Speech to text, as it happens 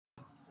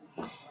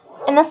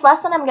In this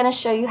lesson, I'm going to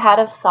show you how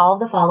to solve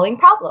the following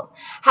problem.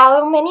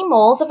 How many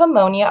moles of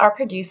ammonia are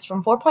produced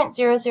from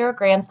 4.00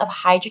 grams of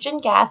hydrogen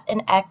gas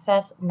and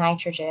excess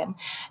nitrogen?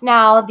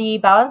 Now, the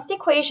balanced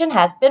equation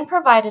has been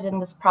provided in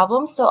this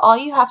problem, so all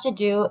you have to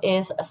do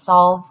is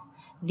solve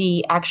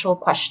the actual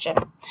question.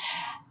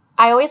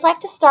 I always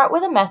like to start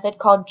with a method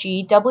called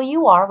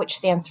GWR, which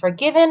stands for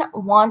given,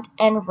 want,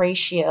 and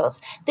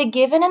ratios. The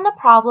given in the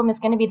problem is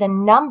going to be the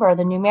number,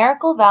 the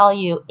numerical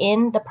value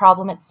in the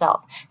problem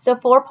itself. So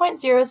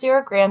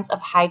 4.00 grams of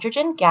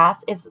hydrogen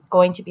gas is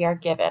going to be our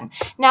given.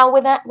 Now,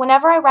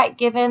 whenever I write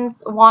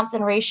givens, wants,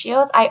 and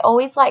ratios, I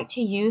always like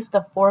to use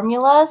the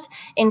formulas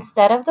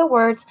instead of the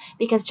words,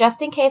 because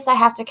just in case I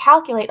have to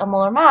calculate a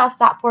molar mass,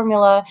 that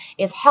formula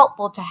is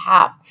helpful to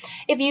have.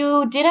 If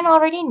you didn't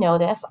already know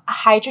this,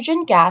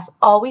 hydrogen gas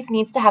always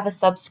needs to have a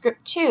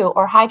subscript 2,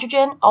 or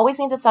hydrogen always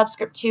needs a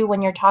subscript 2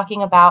 when you're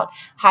talking about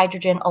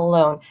hydrogen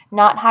alone,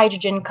 not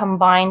hydrogen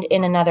combined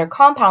in another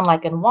compound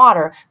like in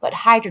water, but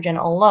hydrogen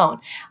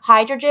alone.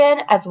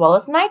 Hydrogen, as well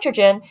as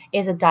nitrogen,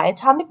 is a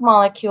diatomic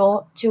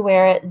molecule to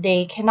where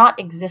they cannot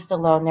exist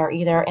alone. They're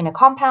either in a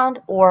compound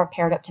or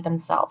paired up to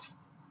themselves.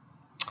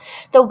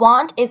 The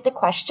want is the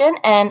question,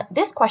 and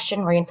this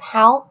question reads,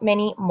 how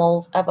many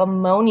moles of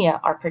ammonia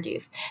are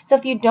produced? So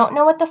if you don't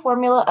know what the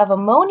formula of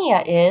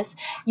ammonia is,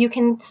 you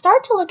can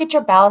start to look at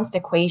your balanced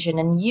equation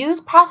and use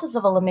process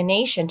of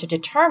elimination to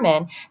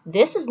determine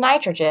this is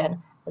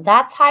nitrogen,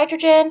 that's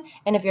hydrogen,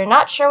 and if you're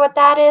not sure what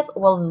that is,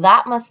 well,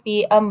 that must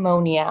be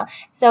ammonia.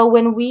 So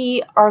when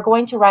we are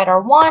going to write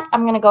our want,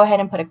 I'm going to go ahead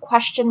and put a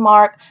question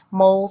mark,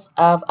 moles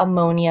of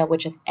ammonia,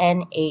 which is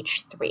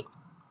NH3.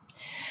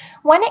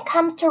 When it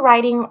comes to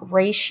writing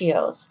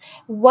ratios,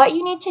 what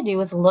you need to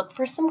do is look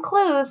for some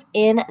clues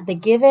in the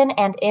given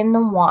and in the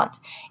want.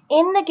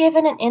 In the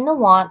given and in the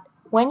want,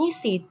 when you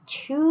see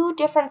two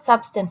different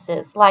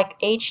substances like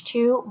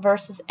H2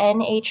 versus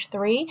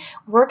NH3,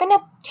 we're going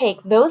to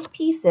take those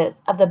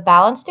pieces of the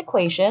balanced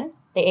equation,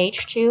 the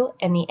H2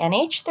 and the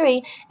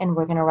NH3, and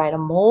we're going to write a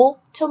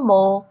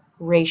mole-to-mole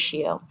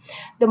ratio.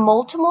 The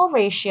mole-to-mole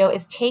ratio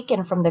is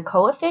taken from the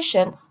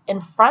coefficients in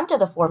front of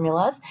the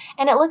formulas,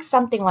 and it looks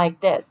something like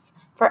this.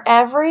 For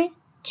every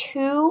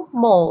 2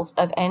 moles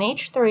of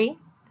NH3,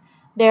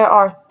 there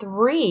are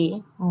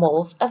 3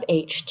 moles of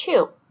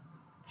H2.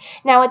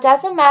 Now, it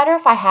doesn't matter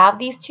if I have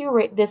this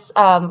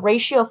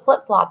ratio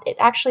flip-flopped. It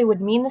actually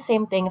would mean the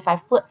same thing if I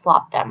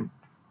flip-flop them.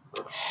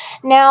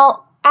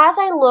 Now, as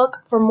I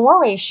look for more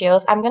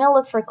ratios, I'm going to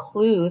look for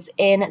clues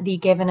in the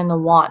given and the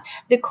want.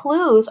 The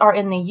clues are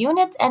in the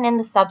units and in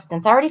the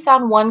substance. I already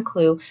found one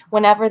clue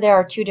whenever there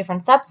are 2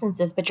 different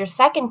substances, but your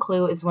second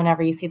clue is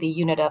whenever you see the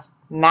unit of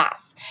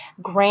mass.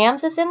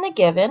 Grams is in the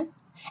given,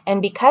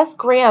 and because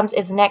grams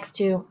is next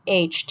to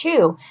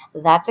H2,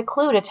 that's a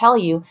clue to tell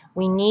you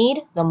we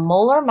need the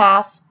molar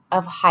mass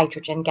of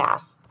hydrogen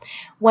gas.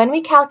 When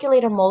we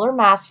calculate a molar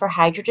mass for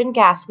hydrogen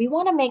gas, we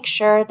want to make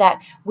sure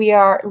that we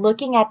are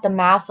looking at the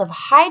mass of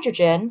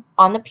hydrogen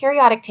on the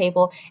periodic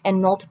table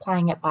and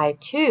multiplying it by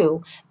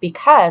 2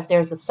 because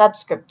there's a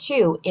subscript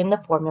 2 in the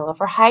formula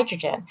for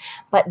hydrogen.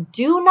 But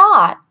do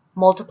not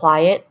multiply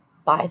it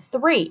by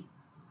 3.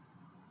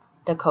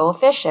 The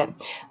coefficient.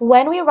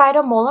 When we write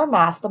a molar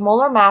mass, the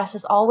molar mass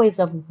is always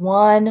of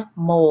 1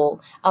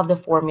 mole of the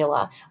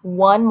formula,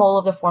 1 mole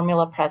of the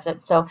formula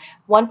present. So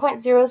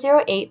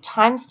 1.008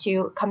 times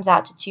 2 comes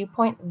out to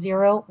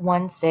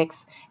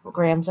 2.016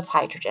 grams of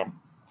hydrogen.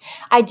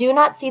 I do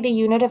not see the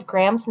unit of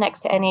grams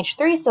next to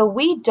NH3, so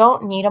we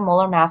don't need a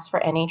molar mass for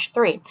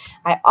NH3.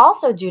 I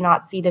also do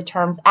not see the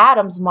terms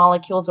atoms,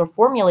 molecules, or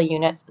formula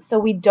units, so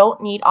we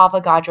don't need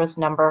Avogadro's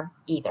number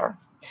either.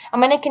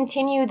 I'm going to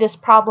continue this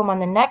problem on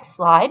the next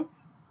slide,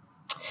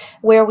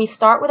 where we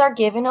start with our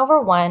given over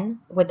 1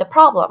 with the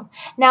problem.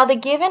 Now, the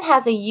given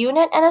has a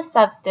unit and a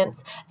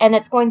substance, and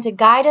it's going to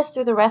guide us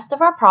through the rest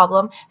of our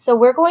problem. So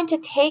we're going to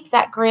take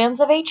that grams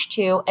of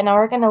H2, and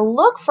we're going to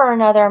look for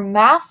another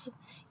mass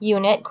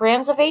unit,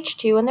 grams of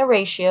H2 in the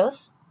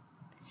ratios,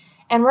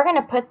 and we're going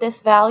to put this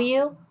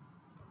value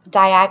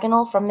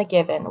diagonal from the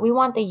given. We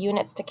want the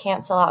units to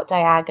cancel out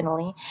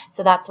diagonally,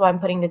 so that's why I'm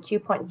putting the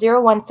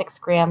 2.016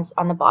 grams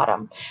on the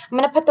bottom. I'm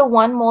going to put the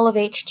 1 mole of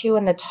H2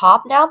 in the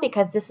top now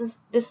because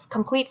this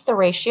completes the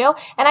ratio,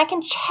 and I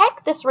can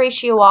check this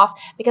ratio off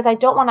because I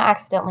don't want to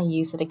accidentally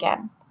use it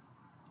again.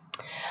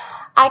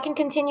 I can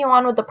continue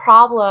on with the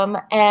problem,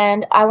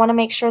 and I want to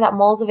make sure that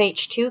moles of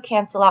H2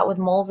 cancel out with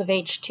moles of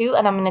H2,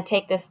 and I'm going to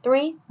take this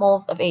 3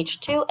 moles of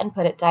H2 and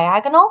put it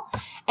diagonal,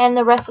 and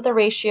the rest of the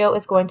ratio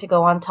is going to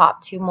go on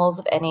top, 2 moles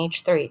of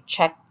NH3.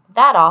 Check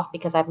that off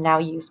because I've now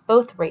used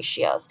both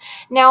ratios.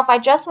 Now, if I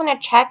just want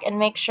to check and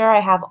make sure I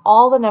have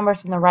all the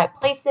numbers in the right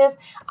places,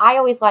 I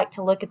always like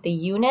to look at the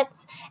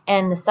units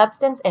and the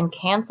substance and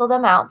cancel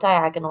them out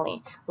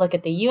diagonally. Look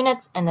at the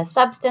units and the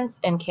substance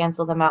and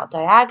cancel them out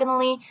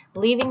diagonally,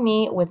 leaving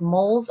me with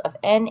moles of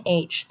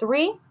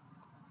NH3.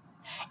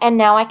 And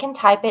now I can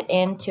type it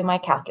into my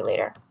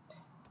calculator.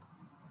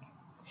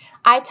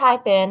 I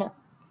type in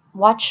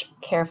Watch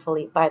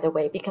carefully, by the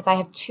way, because I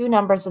have two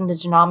numbers in the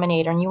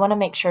denominator and you want to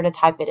make sure to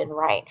type it in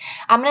right.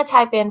 I'm going to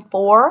type in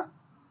 4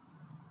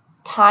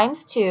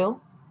 times 2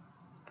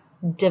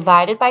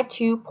 divided by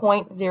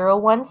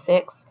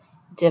 2.016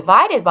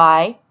 divided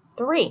by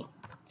 3.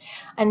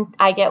 And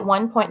I get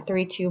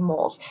 1.32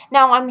 moles.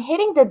 Now I'm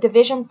hitting the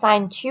division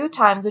sign 2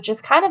 times, which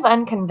is kind of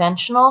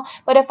unconventional,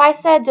 but if I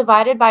said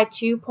divided by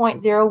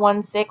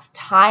 2.016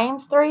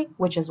 times 3,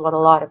 which is what a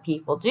lot of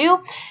people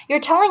do, you're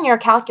telling your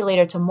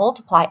calculator to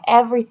multiply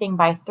everything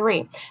by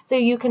 3. So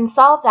you can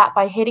solve that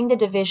by hitting the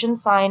division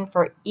sign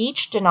for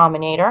each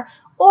denominator,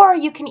 or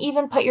you can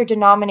even put your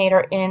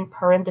denominator in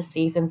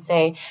parentheses and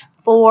say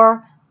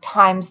 4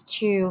 times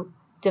 2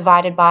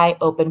 divided by,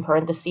 open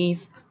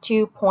parentheses,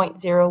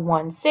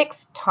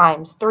 2.016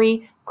 times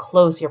 3,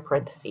 close your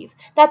parentheses.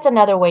 That's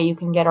another way you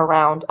can get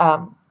around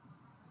a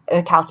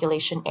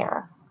calculation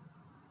error.